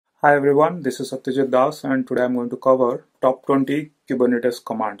Hi everyone, this is Satyajit Das and today I'm going to cover top 20 Kubernetes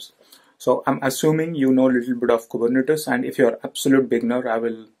commands. So I'm assuming you know a little bit of Kubernetes, and if you're absolute beginner, I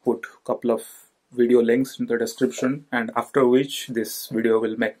will put a couple of video links in the description, and after which this video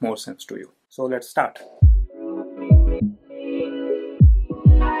will make more sense to you. So let's start.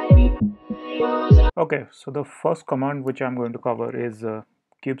 Okay, so the first command which I'm going to cover is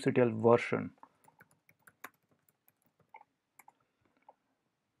kubectl version.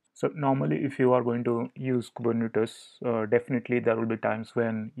 So normally if you are going to use Kubernetes, definitely there will be times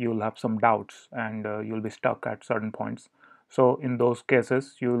when you'll have some doubts and you'll be stuck at certain points. So in those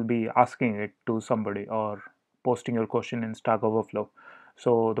cases, you will be asking it to somebody or posting your question in Stack Overflow.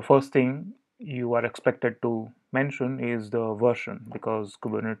 So the first thing you are expected to mention is the version, because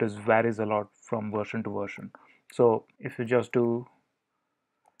Kubernetes varies a lot from version to version. So if you just do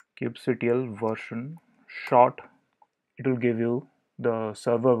kubectl version short, it will give you the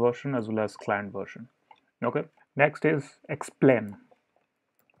server version as well as client version. Okay, next is explain.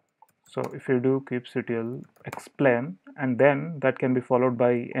 So if you do kubectl explain, and then that can be followed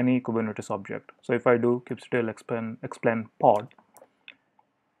by any Kubernetes object. So if I do kubectl explain pod,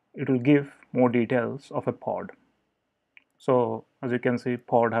 it will give more details of a pod. So as you can see,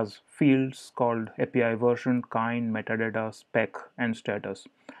 pod has fields called API version, kind, metadata, spec, and status.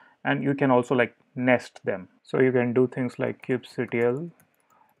 And you can also like nest them. So you can do things like kubectl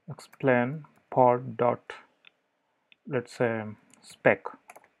explain pod dot, let's say, spec,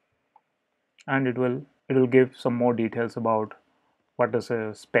 and it will give some more details about what does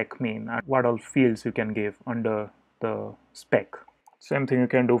a spec mean and what all fields you can give under the spec. Same thing you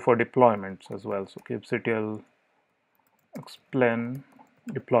can do for deployments as well. So kubectl explain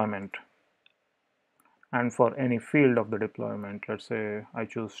deployment, and for any field of the deployment, let's say I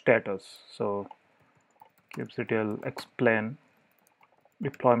choose status, so kubectl explain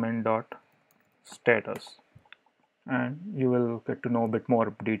deployment dot status, and you will get to know a bit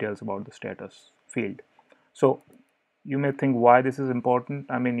more details about the status field. So you may think why this is important.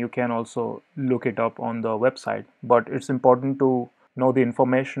 I mean, you can also look it up on the website, but it's important to know the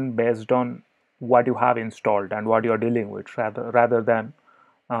information based on what you have installed and what you are dealing with, rather than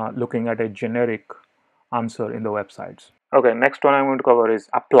looking at a generic answer in the websites. Okay, next one I'm going to cover is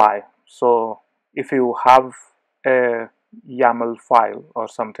apply. So if you have a YAML file or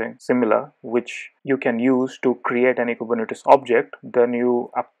something similar which you can use to create any Kubernetes object, then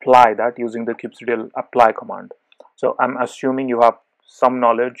you apply that using the kubectl apply command. So I'm assuming you have some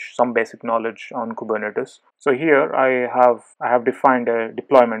knowledge, some basic knowledge on Kubernetes. So here I have defined a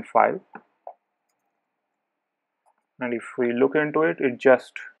deployment file, and if we look into it, it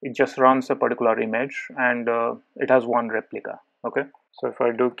just runs a particular image, and it has one replica. Okay, so if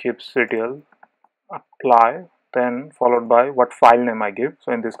I do kubectl apply, then followed by what file name I give,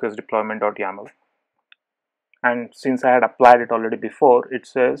 so in this case deployment.yaml, and since I had applied it already before, it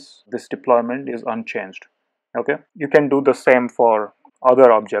says this deployment is unchanged. Okay, you can do the same for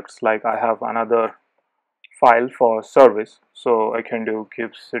other objects. Like I have another file for service, so I can do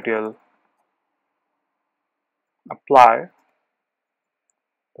kubectl apply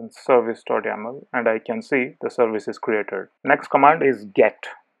then service.yaml, and I can see the service is created. Next command is get.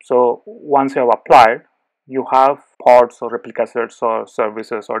 So once you have applied, you have pods or replica sets or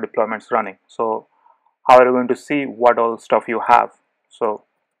services or deployments running. So how are you going to see what all stuff you have? So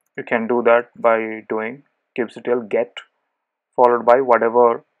you can do that by doing kubectl get followed by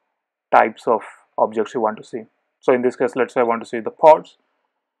whatever types of objects you want to see. So in this case, let's say I want to see the pods,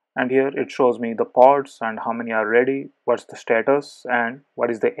 and here it shows me the pods and how many are ready, what's the status, and what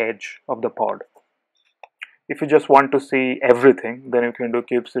is the age of the pod. If you just want to see everything, then you can do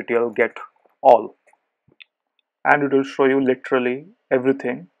kubectl get all, and it will show you literally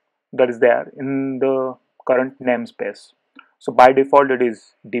everything that is there in the current namespace. So by default it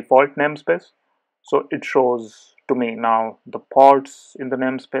is default namespace, so it shows to me now the pods in the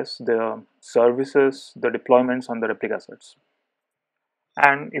namespace, the services, the deployments, and the replica sets.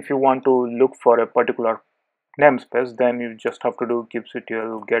 And if you want to look for a particular namespace, then you just have to do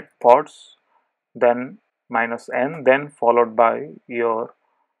kubectl get pods, then -n, then followed by your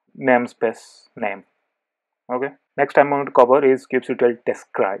namespace name. Okay, next I'm going to cover is kubectl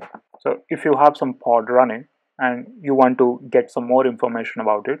describe. So if you have some pod running and you want to get some more information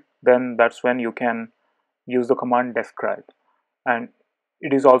about it, then that's when you can use the command describe, and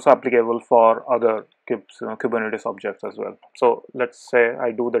it is also applicable for other Kubernetes objects as well. So let's say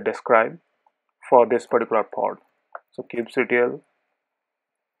I do the describe for this particular pod. So kubectl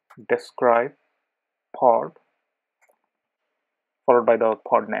describe pod followed by the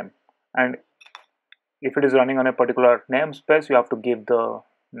pod name, and if it is running on a particular namespace, you have to give the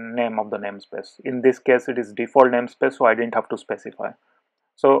name of the namespace. In this case, it is default namespace, so I didn't have to specify.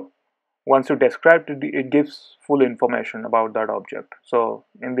 So once you describe it, it gives full information about that object. So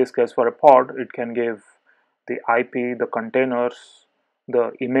in this case, for a pod, it can give the IP, the containers,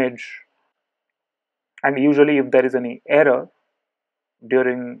 the image, and usually if there is any error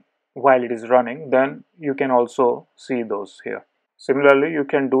during while it is running, then you can also see those here. Similarly, you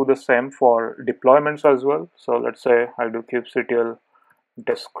can do the same for deployments as well. So let's say I do kubectl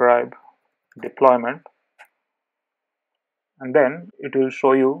describe deployment, and then it will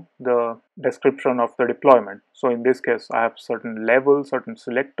show you the description of the deployment. So in this case, I have certain levels, certain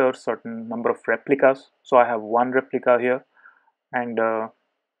selectors, certain number of replicas. So I have one replica here, and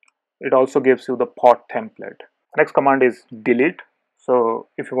it also gives you the pod template. Next command is delete. So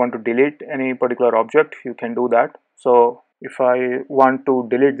if you want to delete any particular object, you can do that. So if I want to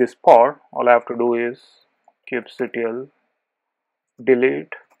delete this pod, all I have to do is kubectl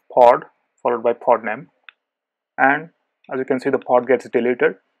delete pod followed by pod name, and as you can see, the pod gets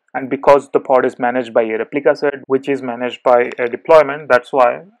deleted. And because the pod is managed by a replica set, which is managed by a deployment, that's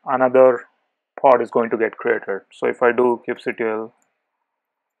why another pod is going to get created. So if I do kubectl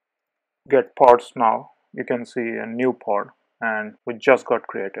get pods now, you can see a new pod and which just got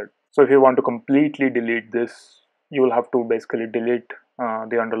created. So if you want to completely delete this, you will have to basically delete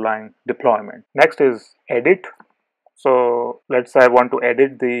the underlying deployment. Next is edit. So let's say I want to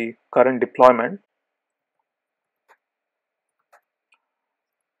edit the current deployment.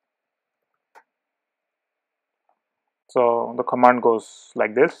 So the command goes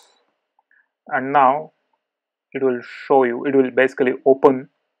like this, and now it will show you, it will basically open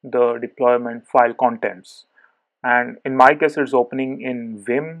the deployment file contents. And in my case, it's opening in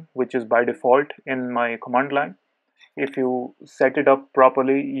Vim, which is by default in my command line. If you set it up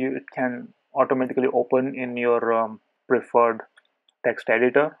properly, it can automatically open in your preferred text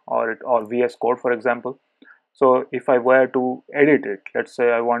editor or VS Code, for example. So if I were to edit it, let's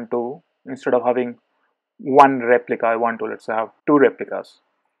say I want to, instead of having one replica, I want to, let's say, have two replicas.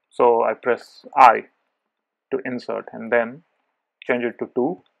 So I press I to insert and then change it to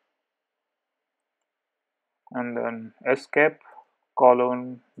 2, and then escape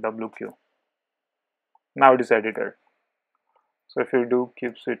colon WQ. Now it is edited. So if you do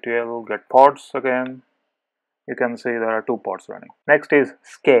kubectl get pods again, you can see there are 2 pods running. Next is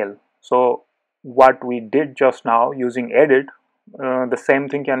scale. So what we did just now using edit, the same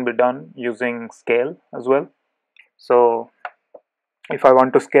thing can be done using scale as well. So if I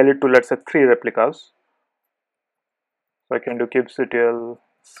want to scale it to, let's say, 3 replicas, so I can do kubectl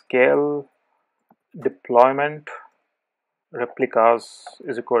scale deployment replicas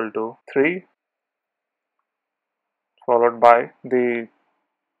is equal to 3 followed by the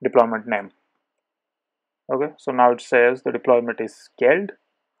deployment name. Okay, so now it says the deployment is scaled.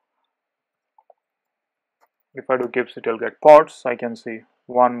 If I do kubectl get pods, I can see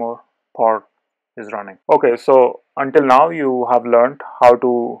one more pod is running. Okay, so until now you have learned how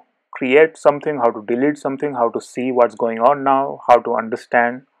to create something, how to delete something, how to see what's going on now, how to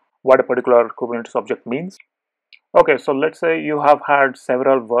understand what a particular Kubernetes object means. Okay, so let's say you have had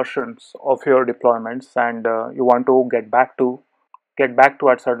several versions of your deployments and you want to get back to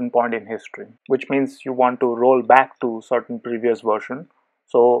at certain point in history, which means you want to roll back to certain previous version.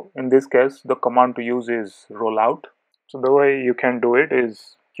 So in this case, the command to use is rollout. So the way you can do it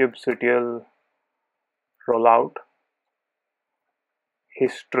is kubectl rollout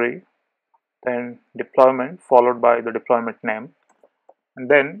history, then deployment followed by the deployment name, and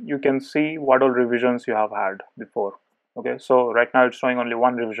then you can see what all revisions you have had before. Okay, so right now it's showing only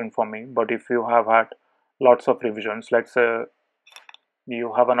one revision for me, but if you have had lots of revisions, let's say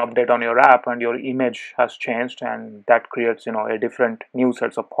you have an update on your app and your image has changed, and that creates, a different new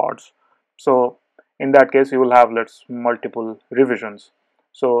sets of pods. So in that case, you will have multiple revisions.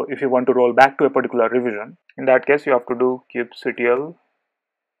 So if you want to roll back to a particular revision, in that case you have to do kubectl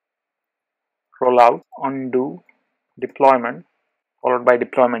rollout undo deployment followed by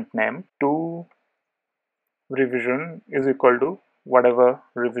deployment name to revision is equal to whatever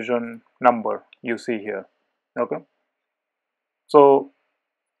revision number you see here. Okay, so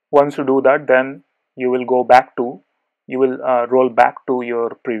once you do that, then you will roll back to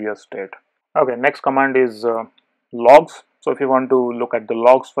your previous state. Okay, next command is logs. So if you want to look at the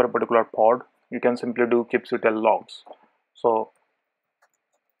logs for a particular pod, you can simply do kubectl logs. So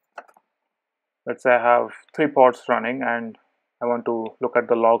let's say I have 3 pods running and I want to look at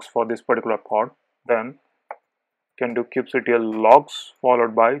the logs for this particular pod, then you can do kubectl logs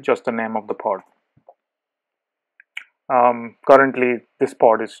followed by just the name of the pod. Currently this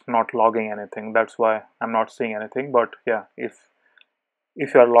pod is not logging anything, that's why I'm not seeing anything, but yeah, if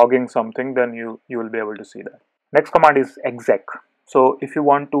if you are logging something, then you will be able to see that. Next command is exec. So if you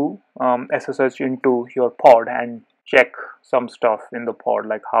want to SSH into your pod and check some stuff in the pod,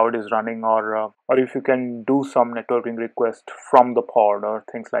 like how it is running, or if you can do some networking request from the pod or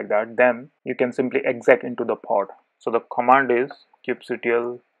things like that, then you can simply exec into the pod. So the command is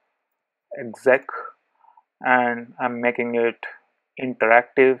kubectl exec, and I'm making it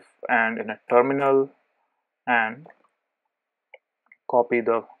interactive and in a terminal, and copy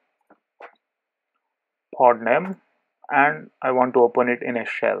the pod name, and I want to open it in a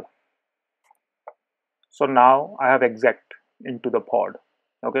shell. So now I have exec into the pod.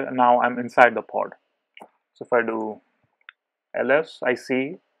 Okay, now I'm inside the pod. So if I do ls, I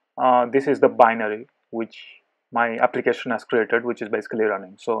see this is the binary which my application has created, which is basically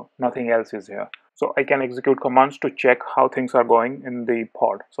running. So nothing else is here. So I can execute commands to check how things are going in the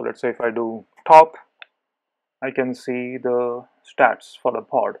pod. So let's say if I do top, I can see the stats for the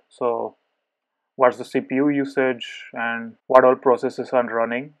pod. So what's the CPU usage and what all processes are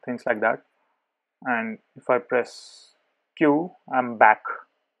running, things like that. And if I press Q, I'm back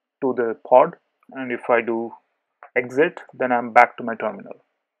to the pod, and if I do exit, then I'm back to my terminal.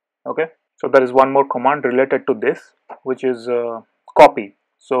 Okay, so there is one more command related to this, which is copy.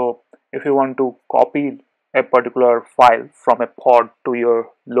 So if you want to copy a particular file from a pod to your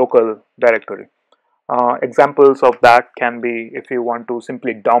local directory, examples of that can be if you want to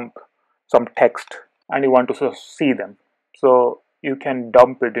simply dump some text and you want to see them. So you can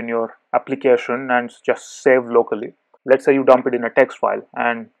dump it in your application and just save locally. Let's say you dump it in a text file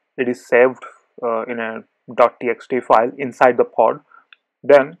and it is saved in a .txt file inside the pod.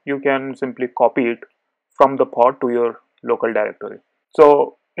 Then you can simply copy it from the pod to your local directory.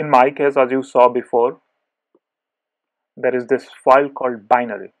 So in my case, as you saw before, there is this file called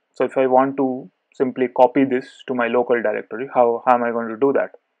binary. So if I want to simply copy this to my local directory, how am I going to do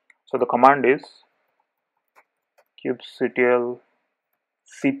that? So the command is kubectl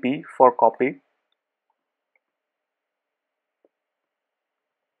cp for copy,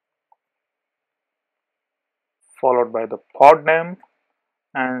 followed by the pod name,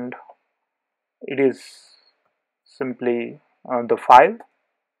 and it is simply the file,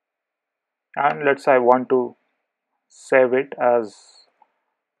 and let's say I want to save it as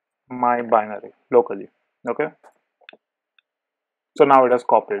my binary locally. Okay, so now it has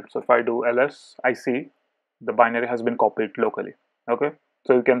copied. So if I do ls, I see the binary has been copied locally. Okay,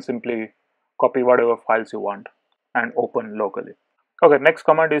 so you can simply copy whatever files you want and open locally. Okay, next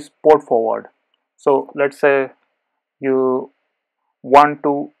command is port forward. So let's say you want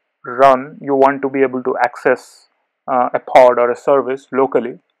to be able to access a pod or a service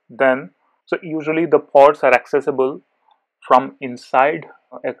locally. Then so usually the pods are accessible from inside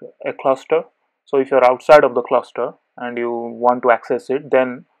a cluster. So if you're outside of the cluster and you want to access it,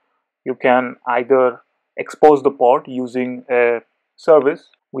 then you can either expose the pod using a service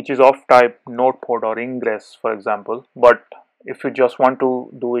which is of type node pod or ingress, for example. But if you just want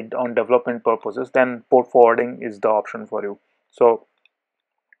to do it on development purposes, then port forwarding is the option for you. So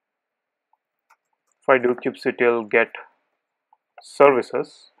if I do kubectl get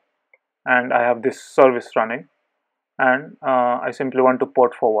services and I have this service running, and I simply want to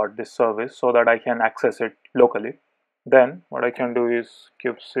port forward this service so that I can access it locally, then what I can do is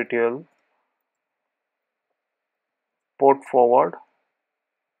kubectl port forward,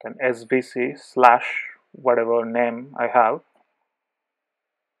 then svc slash whatever name I have,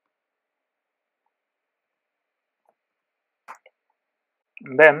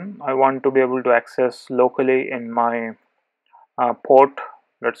 then I want to be able to access locally in my port,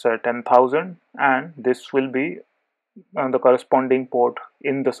 let's say 10,000, and this will be the corresponding port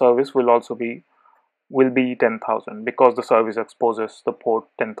in the service will be 10,000 because the service exposes the port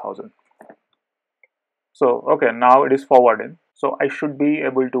 10,000. So okay, now it is forwarding. So I should be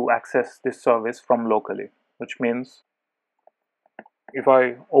able to access this service from locally, which means if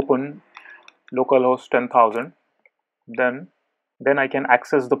I open localhost 10,000, then I can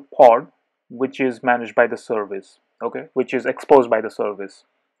access the pod which is managed by the service, okay, which is exposed by the service.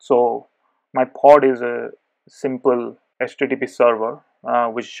 So my pod is a simple HTTP server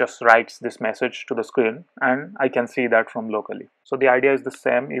which just writes this message to the screen, and I can see that from locally. So the idea is the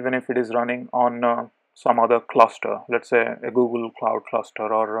same even if it is running on some other cluster, let's say a Google Cloud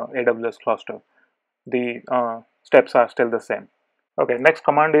cluster or AWS cluster. The steps are still the same. Okay, next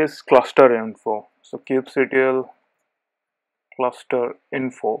command is cluster info. So kubectl cluster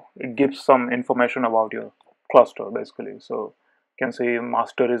info, it gives some information about your cluster basically. So you can see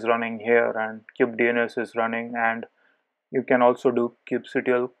master is running here and kubedns is running, and you can also do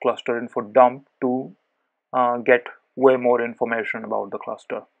kubectl cluster info dump to get way more information about the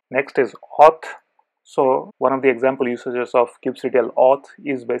cluster. Next is auth. So one of the example usages of kubectl auth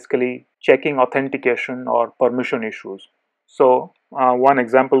is basically checking authentication or permission issues. So one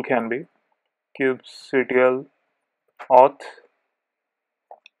example can be kubectl auth,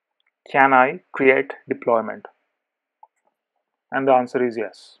 can I create deployment? And the answer is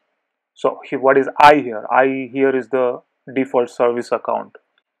yes. So what is I here? I here is the default service account.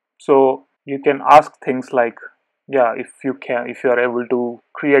 So you can ask things like, yeah, if you are able to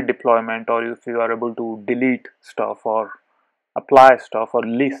create deployment, or if you are able to delete stuff or apply stuff or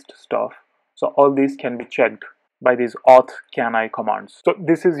list stuff. So all these can be checked by these auth can I commands. So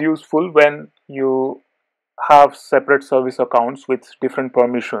this is useful when you have separate service accounts with different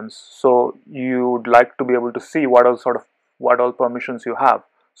permissions. So you would like to be able to see what all permissions you have.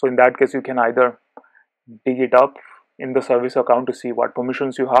 So in that case, you can either dig it up in the service account to see what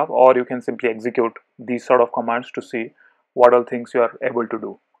permissions you have, or you can simply execute these sort of commands to see what all things you are able to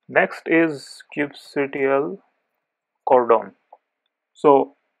do. Next is kubectl cordon.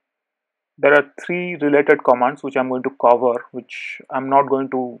 So there are three related commands which I'm going to cover, which I'm not going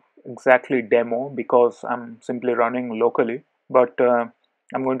to exactly demo because I'm simply running locally, but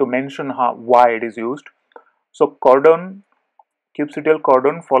I'm going to mention why it is used. So cordon, kubectl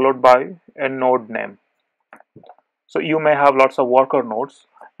cordon followed by a node name. So you may have lots of worker nodes,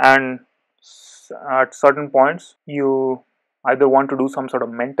 and at certain points you either want to do some sort of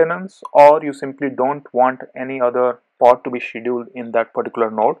maintenance, or you simply don't want any other pod to be scheduled in that particular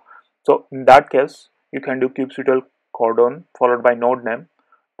node. So in that case, you can do kubectl cordon followed by node name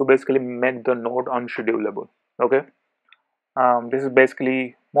to basically make the node unschedulable. Okay, this is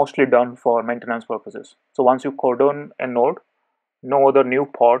basically mostly done for maintenance purposes. So once you cordon a node, no other new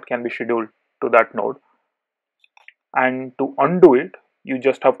pod can be scheduled to that node. And to undo it, you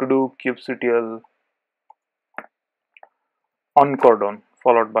just have to do kubectl uncordon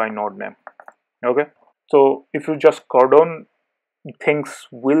followed by node name. Okay, so if you just cordon, things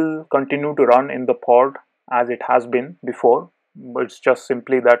will continue to run in the pod as it has been before, but it's just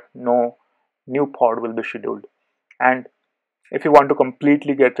simply that no new pod will be scheduled. And if you want to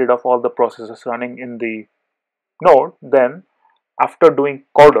completely get rid of all the processes running in the node, then after doing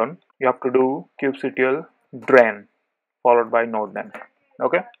cordon, you have to do kubectl drain followed by node name.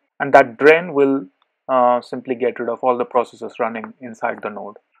 Okay, and that drain will simply get rid of all the processes running inside the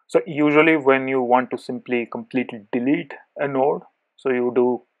node. So usually when you want to simply completely delete a node, so you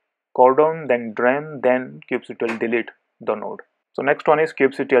do cordon, then drain, then kubectl delete the node. So next one is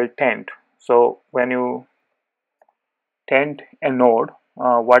kubectl taint. So when you taint a node,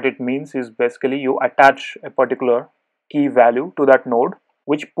 what it means is basically you attach a particular key value to that node,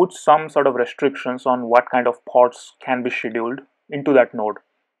 which puts some sort of restrictions on what kind of pods can be scheduled into that node.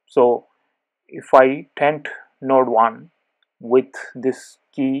 So if I taint node 1 with this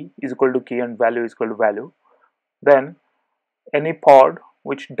key is equal to key and value is equal to value, then any pod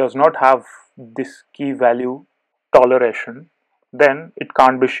which does not have this key value toleration, then it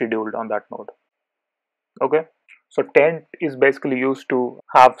can't be scheduled on that node. Okay, so taint is basically used to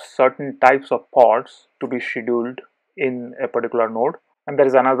have certain types of pods to be scheduled in a particular node. And there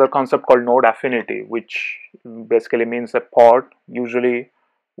is another concept called node affinity, which basically means a pod usually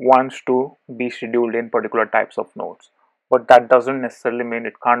wants to be scheduled in particular types of nodes, but that doesn't necessarily mean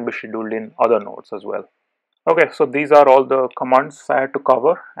it can't be scheduled in other nodes as well. Okay, so these are all the commands I had to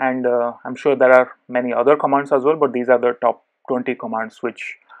cover, and I'm sure there are many other commands as well, but these are the top 20 commands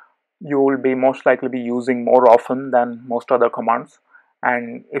which you will be most likely be using more often than most other commands.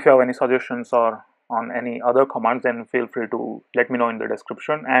 And if you have any suggestions or on any other commands, then feel free to let me know in the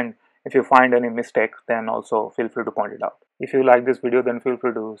description, and if you find any mistake, then also feel free to point it out. If you like this video, then feel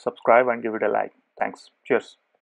free to subscribe and give it a like. Thanks. Cheers.